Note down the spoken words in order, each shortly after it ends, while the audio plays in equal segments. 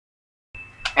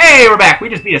Hey, we're back. We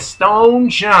just beat a stone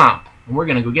chomp. And we're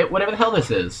gonna go get whatever the hell this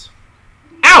is.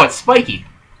 Ow, it's spiky.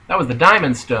 That was the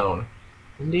diamond stone.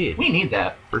 Indeed. We need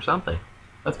that. For something.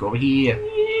 Let's go over here.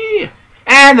 Yeah.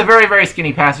 And the very, very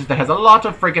skinny passage that has a lot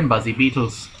of freaking buzzy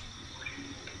beetles.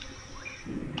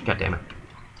 God damn it.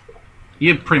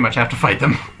 You pretty much have to fight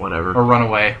them. Whatever. Or run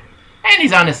away. And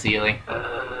he's on the ceiling.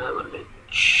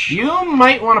 You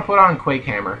might want to put on Quake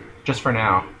Hammer. Just for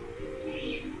now.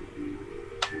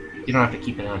 You don't have to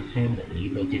keep it on him, but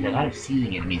there's a lot of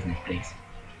ceiling enemies in this place.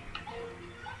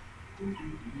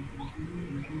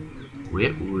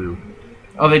 Woo.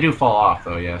 Oh, they do fall off,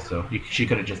 though, yeah, so she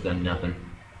could have just done nothing.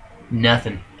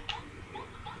 Nothing.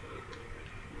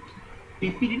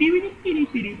 You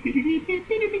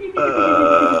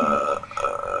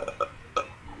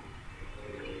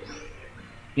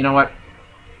know what?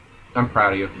 I'm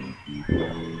proud of you.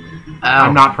 Ow.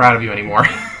 I'm not proud of you anymore.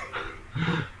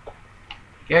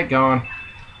 Get going.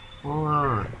 Hold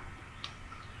on.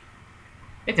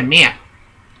 It's a map.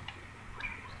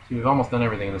 See, we've almost done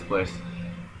everything in this place.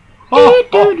 Oh!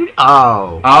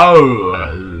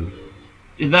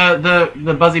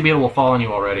 The buzzy beetle will fall on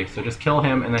you already, so just kill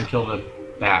him and then kill the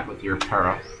bat with your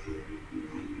para.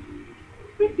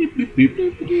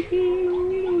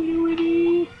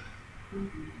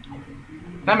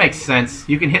 That makes sense.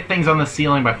 You can hit things on the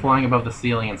ceiling by flying above the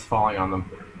ceiling and falling on them.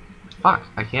 Fuck,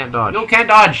 I can't dodge. You can't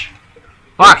dodge!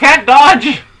 Fuck! You can't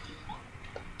dodge!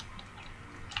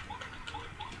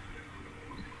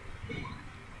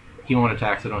 He won't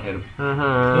attack, so don't hit him.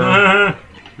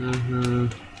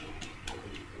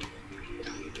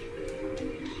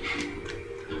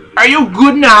 Are you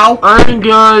good now? I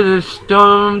got a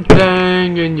stone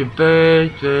thing in your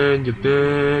face and your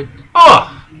bed. Oh!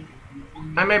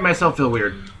 I made myself feel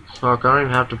weird. Fuck, I don't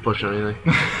even have to push anything.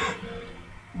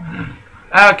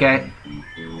 Okay.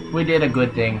 We did a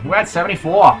good thing. We're at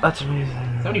 74. That's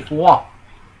amazing. 74.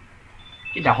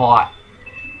 Get the heart.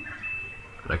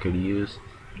 I could use.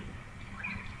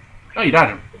 Oh, you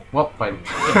died him. Well, fight him.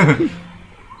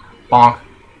 Bonk.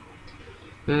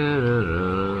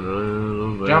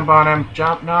 Jump on him.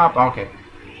 Jump. Nope. Okay.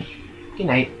 Good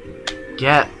night.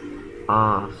 Get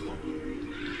off.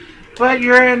 But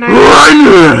you're in a...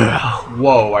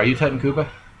 Whoa, are you Tutankoopa?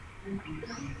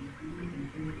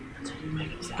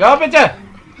 Go, Pinta!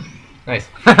 Nice.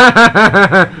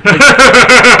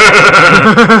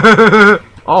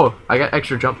 Oh, I got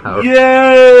extra jump power.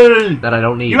 Yay! That I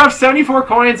don't need. You have 74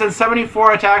 coins and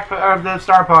 74 attack of the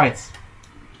star points.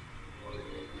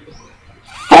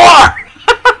 4!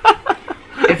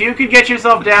 If you could get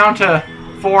yourself down to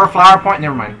 4 flower point,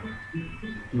 never mind.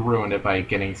 You ruined it by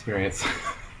getting experience.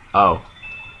 Oh.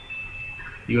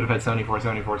 You would have had 74,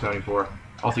 74, 74.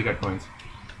 Also, you got coins.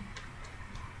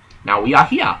 Now we are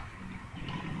here.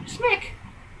 Smack.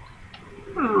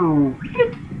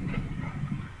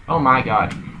 Oh my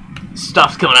god.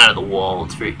 Stuff's coming out of the wall.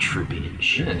 It's very trippy and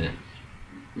shit.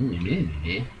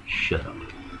 Shut up.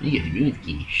 You get the moon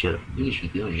key. Shut up. You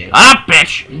should do it. Ah,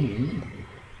 bitch!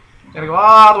 Gotta go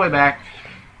all the way back.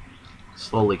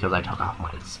 Slowly, because I took off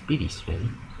my speedy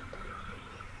spin.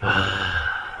 Yeah,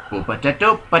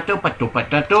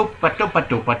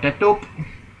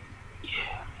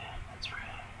 man, that's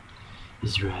right.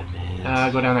 That's right,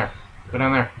 man. Go down there. Go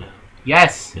down there. No.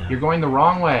 Yes! No. You're going the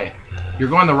wrong way. You're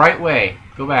going the right way.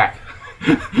 Go back.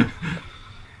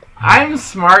 I'm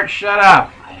smart, shut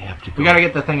up. I have to go. We gotta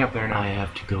get the thing up there now. I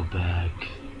have to go back.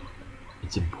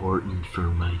 It's important for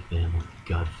my family.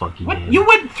 God fucking What? damn. You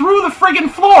went through the friggin'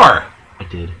 floor! I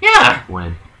did. Yeah!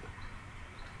 When?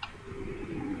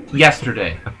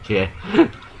 Yesterday. Okay.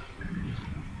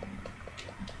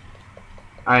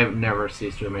 I've never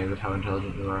ceased to amaze at how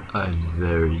intelligent you are. I'm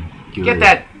very good. Get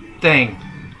that thing!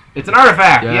 It's an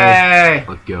artifact! Yes. Yay!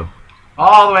 Let's go.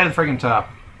 All the way to the friggin' top.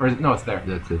 Or is it, no, it's there.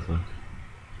 That's this one.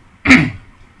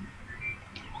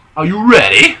 Are you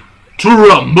ready to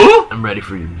rumble? I'm ready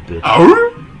for you, bitch.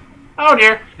 Oh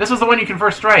dear. This was the one you can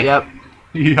first strike. Yep.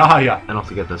 Yeah. And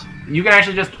also get this. You can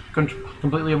actually just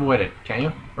completely avoid it, can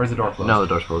you? Or is the door closed? No, the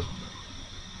door's closed.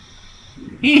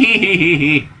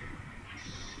 Hee.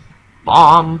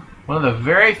 Bomb. One of the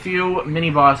very few mini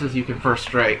bosses you can first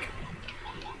strike.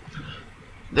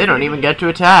 They don't even get to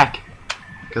attack.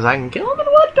 Because I can kill them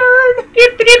in one turn.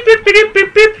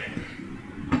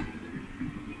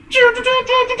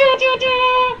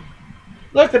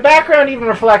 Look, the background even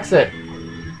reflects it.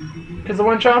 Because the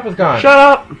one chomp is gone. Shut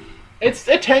up. It's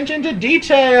attention to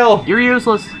detail. You're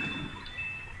useless.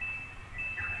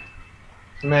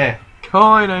 Meh.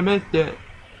 Coin, I missed it.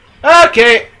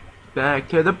 Okay. Back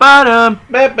to the bottom.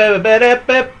 Bep, bep, bep, bep,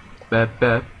 bep. Bep,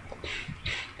 bep.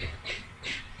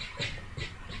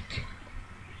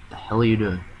 hell are you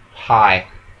doing? Hi.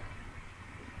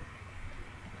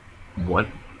 What?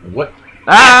 What?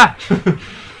 Ah!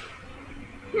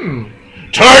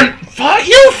 Turn!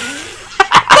 You!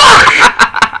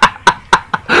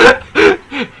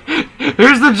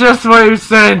 Here's the gist of what you're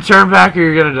saying. Turn back or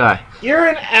you're gonna die. You're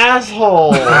an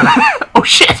asshole. Oh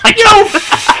shit!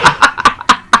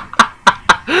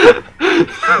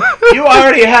 You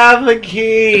already have the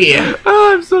key.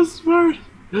 Oh, I'm so smart.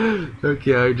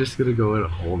 Okay, I'm just gonna go in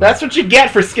and hold That's what you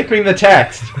get for skipping the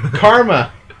text.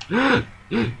 Karma. it.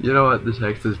 You know what? The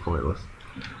text is pointless.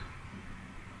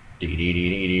 Hey,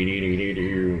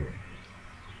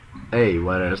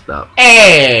 why did I stop?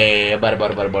 Hey,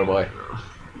 boy.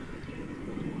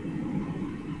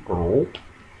 Grope.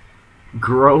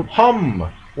 Grope.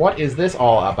 Hum. What is this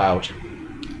all about?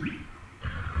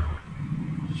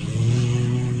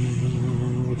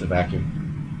 It's a vacuum.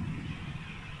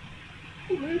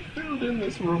 I filled in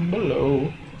this room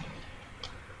below.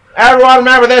 Everyone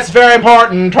remember this, very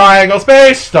important. Triangle,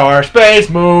 space, star, space,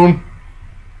 moon.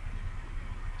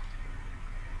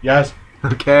 Yes.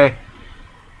 Okay.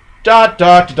 Dot,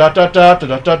 dot, dot, dot, dot,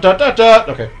 dot, dot, dot, dot, dot.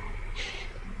 Okay.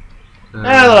 And the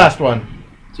last one.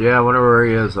 So yeah, I wonder where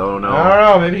he is. Oh no. I don't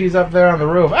know, maybe he's up there on the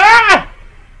roof. Ah!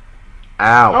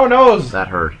 Ow. Oh, nose. That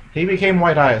hurt. He became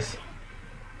white eyes.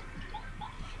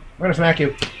 I'm gonna smack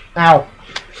you. Ow.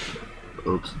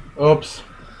 Oops. Oops.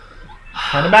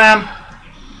 Kind of bam.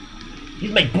 You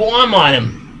make bomb on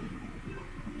him.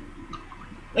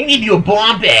 I need you a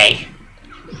bomb bag.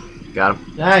 Got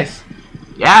him. Nice.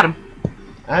 Got him.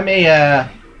 I'm a,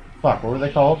 fuck, what were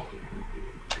they called?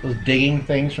 Those digging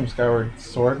things from Skyward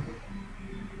Sword?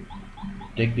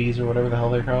 Digbees or whatever the hell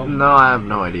they're called? No, I have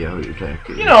no idea who you're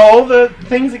taking. You know, the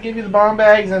things that give you the bomb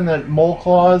bags and the mole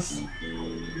claws.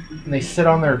 And they sit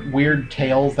on their weird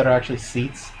tails that are actually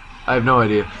seats. I have no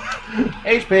idea.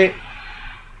 HP.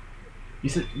 You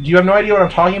said, do you have no idea what I'm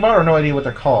talking about, or no idea what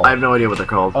they're called? I have no idea what they're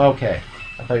called. Okay.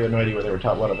 I thought you had no idea what they were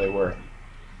what they were.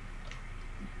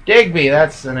 Digby,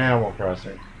 that's an Animal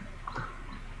Crossing.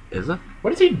 Is it? What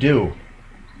does he do?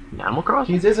 Animal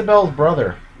Crossing? He's Isabel's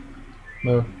brother.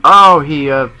 Moo. Oh,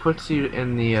 he puts you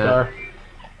in the Star.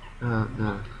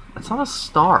 It's not a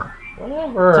star.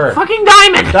 Whatever. It's a fucking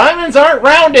diamond. Diamonds aren't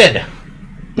rounded.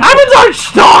 Diamonds aren't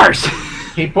stars.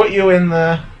 He put you in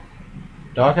the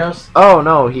doghouse? Oh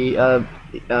no, he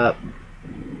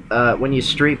when you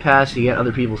street pass, you get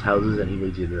other people's houses, and he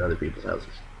leads you to other people's houses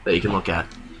that you can look at.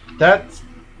 That's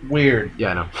weird. Yeah,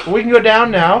 I know. But we can go down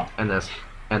now. And this,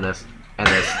 and this, and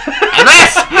this, and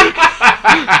this.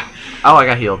 Oh, I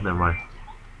got healed. Never mind.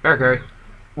 Fair carry.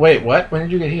 Wait, what? When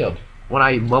did you get healed? When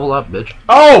I level up, bitch.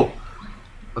 Oh!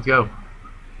 Let's go.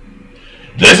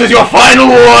 This is your final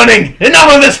warning!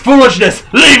 Enough of this foolishness!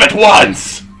 Leave at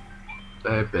once!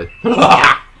 Hey, bitch.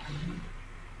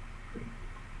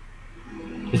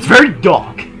 It's very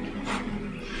dark.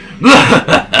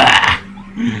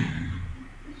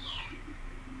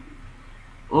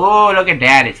 Oh, look at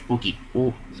that. It's spooky.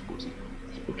 Oh,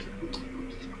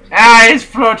 Ah, it's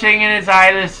floating and it's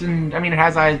eyeless, and I mean, it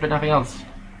has eyes, but nothing else.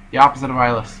 The opposite of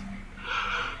eyeless.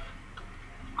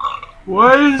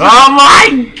 what is it? Oh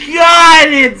my god!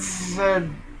 It's a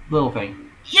little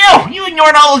thing. You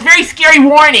ignored all those very scary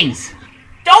warnings!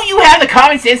 Don't you have the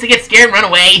common sense to get scared and run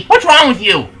away? What's wrong with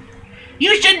you?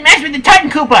 You shouldn't mess with the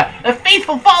Tutankoopa, a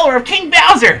faithful follower of King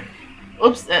Bowser!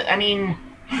 Oops, I mean...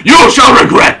 You shall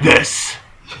regret this!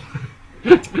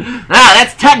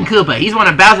 That's Tutankoopa. He's one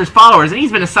of Bowser's followers, and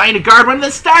he's been assigned to guard one of the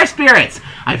star spirits.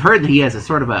 I've heard that he has a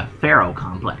sort of a pharaoh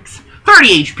complex.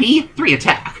 30 HP, 3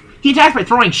 attack. He attacks by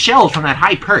throwing shells from that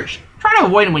high perch. Try to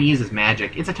avoid him when he uses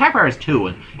magic. Its attack power is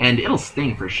 2, and it'll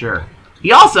sting for sure.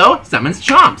 He also summons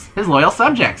chomps, his loyal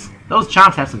subjects. Those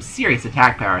chomps have some serious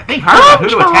attack power. Think hard about who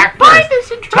to attack first.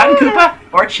 Tutankoopa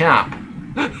or Chomp.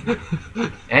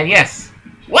 And yes.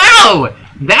 Wow!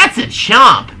 That's a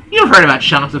Chomp! You've heard about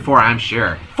Chomps before, I'm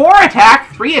sure. 4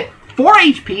 attack, 4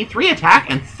 HP, 3 attack,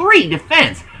 and 3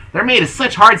 defense. They're made of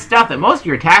such hard stuff that most of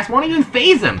your attacks won't even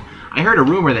phase him. I heard a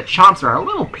rumor that Chomps are a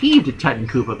little peeved at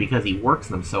Tutankoopa because he works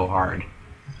them so hard.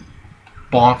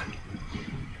 Bonk.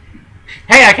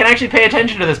 Hey, I can actually pay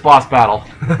attention to this boss battle.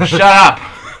 Shut up.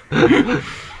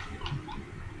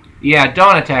 Yeah,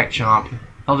 don't attack Chomp.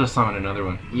 I'll just summon another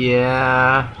one.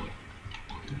 Yeah.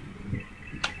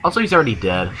 Also, he's already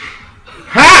dead.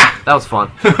 Ha! That was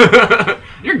fun.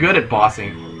 You're good at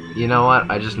bossing. You know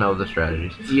what? I just know the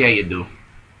strategies. Yeah, you do.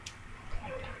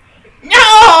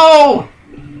 No!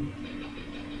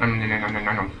 Come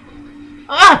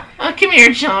here,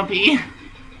 Chompy.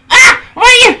 Ah! What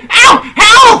are you? Ow!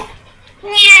 Help!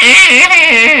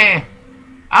 Yeah!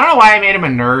 I don't know why I made him a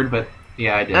nerd, but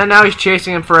Yeah, I did. And now he's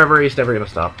chasing him forever. He's never gonna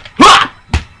stop.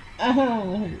 Have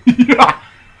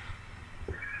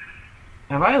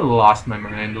I lost my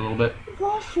mind a little bit?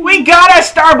 We got a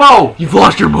Starbow! You've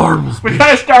lost your marbles. We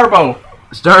got a Starbow!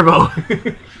 Starbow.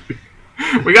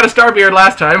 We got a Starbeard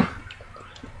last time.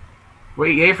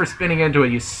 Wait, yay for spinning into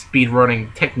it, you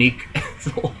speedrunning technique.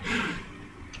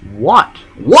 What?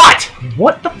 What?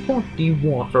 What the fuck do you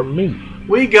want from me?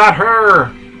 We got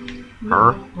her!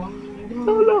 Her?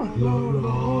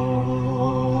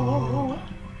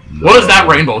 What does that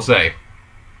rainbow say?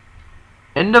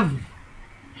 End of...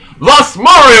 Thus,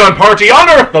 Mario and party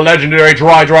unearthed the legendary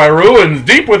Dry ruins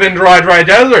deep within Dry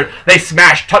Desert. They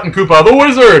smashed Tutankoopa the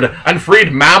Wizard and freed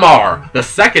Mamar, the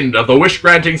second of the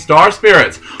wish-granting star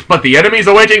spirits. But the enemies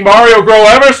awaiting Mario grow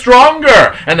ever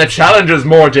stronger, and the challenge is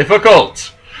more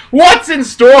difficult. What's in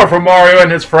store for Mario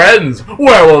and his friends?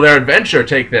 Where will their adventure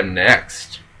take them next?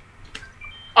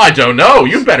 I don't know.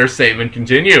 You'd better save and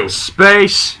continue.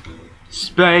 Space.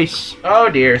 Space. Oh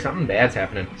dear, something bad's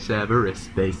happening. Cerberus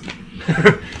space.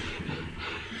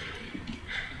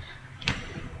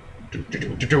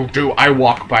 I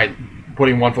walk by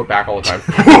putting one foot back all the time.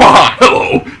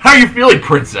 Hello! How are you feeling,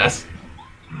 princess?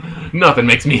 Nothing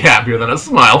makes me happier than a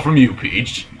smile from you,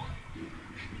 Peach.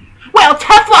 Well,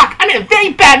 tough luck! I'm in a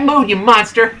very bad mood, you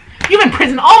monster! You've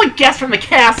imprisoned all the guests from the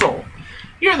castle!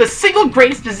 You're the single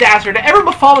greatest disaster to ever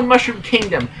befall the Mushroom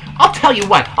Kingdom! I'll tell you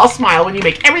what, I'll smile when you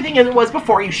make everything as it was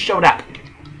before you showed up.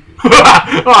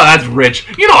 Oh, that's rich.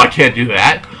 You know I can't do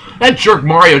that. That jerk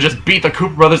Mario just beat the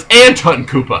Koopa Brothers and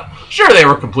Tutankoopa. Sure, they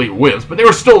were complete wimps, but they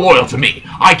were still loyal to me.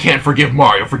 I can't forgive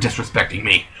Mario for disrespecting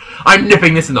me. I'm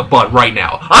nipping this in the bud right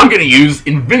now. I'm gonna use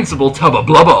Invincible Tubba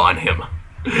Blubba on him.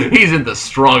 He's the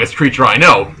strongest creature I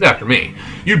know, after me.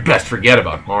 You'd best forget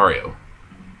about Mario.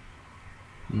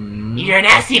 Your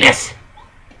nastiness!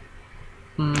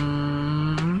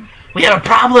 We have a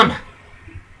problem!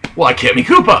 Why can't we,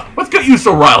 Koopa? What's got you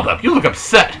so riled up? You look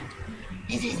upset.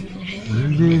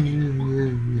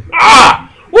 Ah!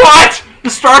 What? The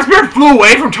Star Spirit flew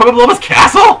away from Tubba Blubba's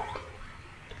castle?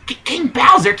 King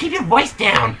Bowser, keep your voice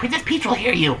down. Princess Peach will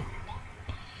hear you.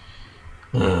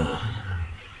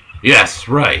 Yes,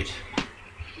 right.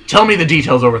 Tell me the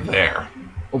details over there.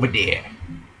 Over there.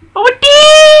 Over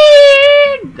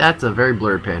there! That's a very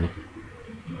blurred painting.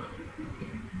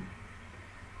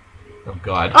 Oh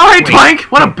god. Alright,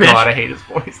 Twink! What a bitch! God, I hate his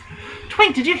voice.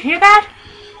 Twink, did you hear that?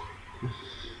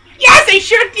 Yes, I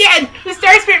sure did! The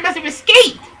Star Spirit must have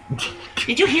escaped!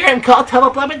 Did you hear him call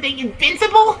Tubba Blubba thing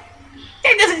invincible?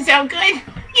 That doesn't sound good.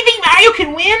 You think Mario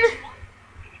can win?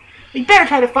 We better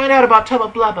try to find out about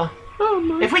Tubba Blubba.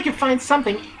 If we can find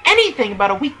something, anything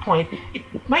about a weak point, it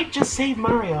might just save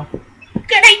Mario.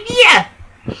 Good idea!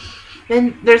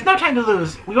 Then there's no time to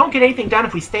lose. We won't get anything done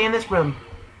if we stay in this room.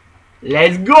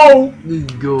 Let's go!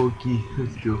 Let's go, okay.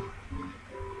 Let's go.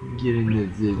 Get in this.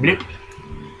 Bloop.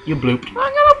 You blooped. I'm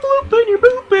gonna bloop in your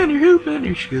boop and your hoop and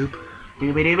your scoop.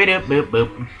 Boop boop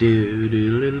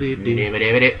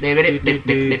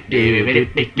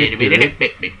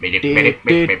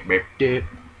boop.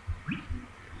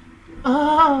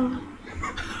 Oh.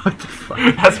 What the fuck?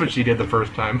 That's what she did the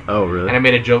first time. Oh, really? And I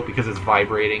made a joke because it's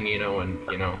vibrating, you know, and,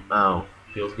 you know, oh,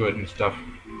 feels good and stuff.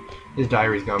 His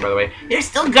diary's gone, by the way. There's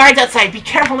still guards outside. Be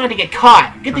careful not to get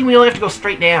caught. Good thing we only have to go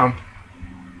straight down.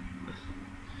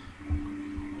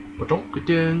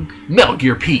 Metal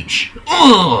Gear Peach.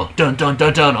 Dun dun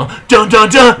dun dun dun dun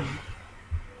dun.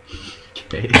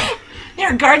 Okay. There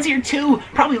are guards here too.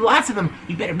 Probably lots of them.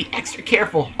 You better be extra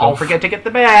careful. Don't forget to get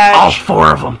the badge. All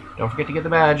 4 of them. Don't forget to get the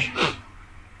badge.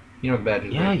 You know what the badge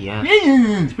is, Yeah, right? yeah.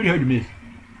 It's pretty hard to miss.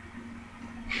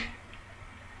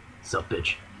 Sup,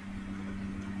 bitch.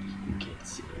 You can't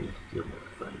see me. You'll never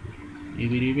find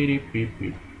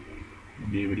me.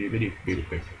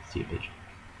 See you, bitch.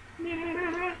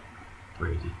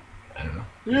 Where is he? I don't know.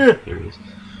 There he is.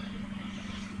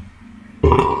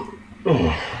 Oh,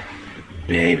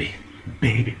 baby.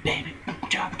 Baby, baby.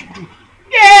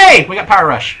 Yay! We got Power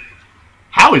Rush.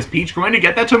 How is Peach going to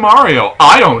get that to Mario?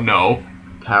 I don't know.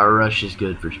 Power Rush is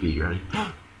good for speedrunning.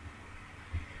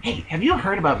 Hey, have you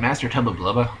heard about Master Tubba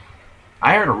Blubba?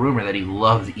 I heard a rumor that he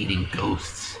loves eating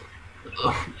ghosts.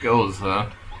 Ugh, ghosts, huh?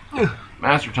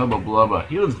 Master Tubba Blubba.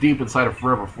 He lives deep inside a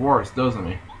forever forest, doesn't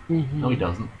he? No, he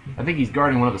doesn't. I think he's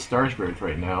guarding one of the Star Spirits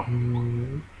right now.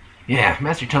 Yeah,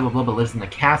 Master Tubba Blubba lives in the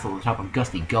castle at the top of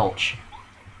Gusty Gulch.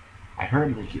 I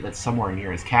heard that somewhere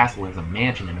near his castle is a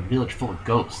mansion in a village full of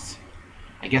ghosts.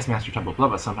 I guess Master Tubba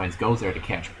Blubba sometimes goes there to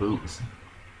catch boos.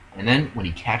 And then, when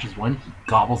he catches one, he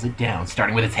gobbles it down,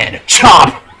 starting with its head.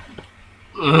 Chomp!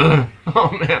 Ugh.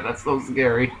 Oh man, that's so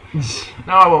scary.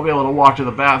 Now I won't be able to walk to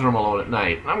the bathroom alone at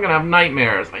night. I'm gonna have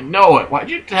nightmares. I know it. Why'd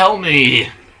you tell me?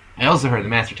 I also heard the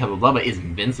Master Tubba Blubba is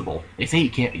invincible. They say he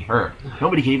can't be hurt.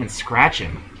 Nobody can even scratch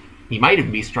him. He might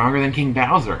even be stronger than King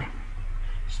Bowser.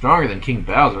 Stronger than King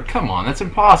Bowser? Come on, that's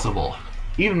impossible.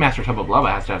 Even Master Tubba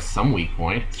Blubba has to have some weak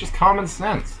point. It's just common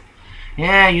sense.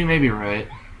 Yeah, you may be right.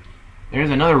 There's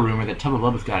another rumor that Tubba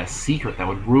Blubba's got a secret that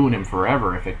would ruin him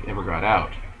forever if it ever got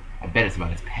out. I bet it's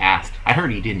about his past. I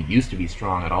heard he didn't used to be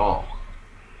strong at all.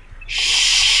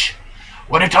 Shh!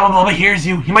 What if Tubba Blubba hears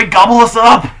you? He might gobble us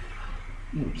up!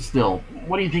 Still,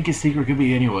 what do you think his secret could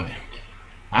be anyway?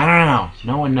 I don't know.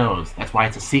 No one knows. That's why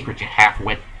it's a secret, you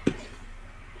half-wit.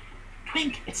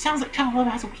 Twink, it sounds like Tubba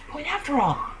Blubba has a weak point after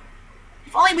all.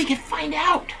 If only we could find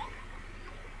out.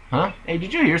 Huh? Hey,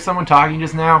 did you hear someone talking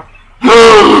just now?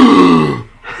 Do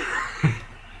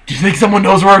you think someone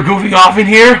knows we're goofing off in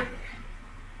here?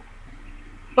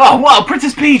 Oh, wow,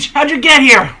 Princess Peach, how'd you get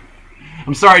here?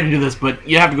 I'm sorry to do this, but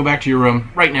you have to go back to your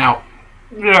room right now.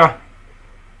 Yeah.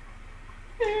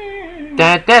 Oh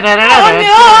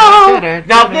no!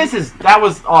 Now that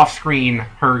was off screen,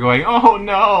 her going, oh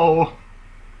no.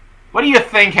 What do you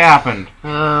think happened?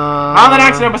 On the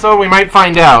next episode we might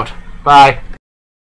find out. Bye.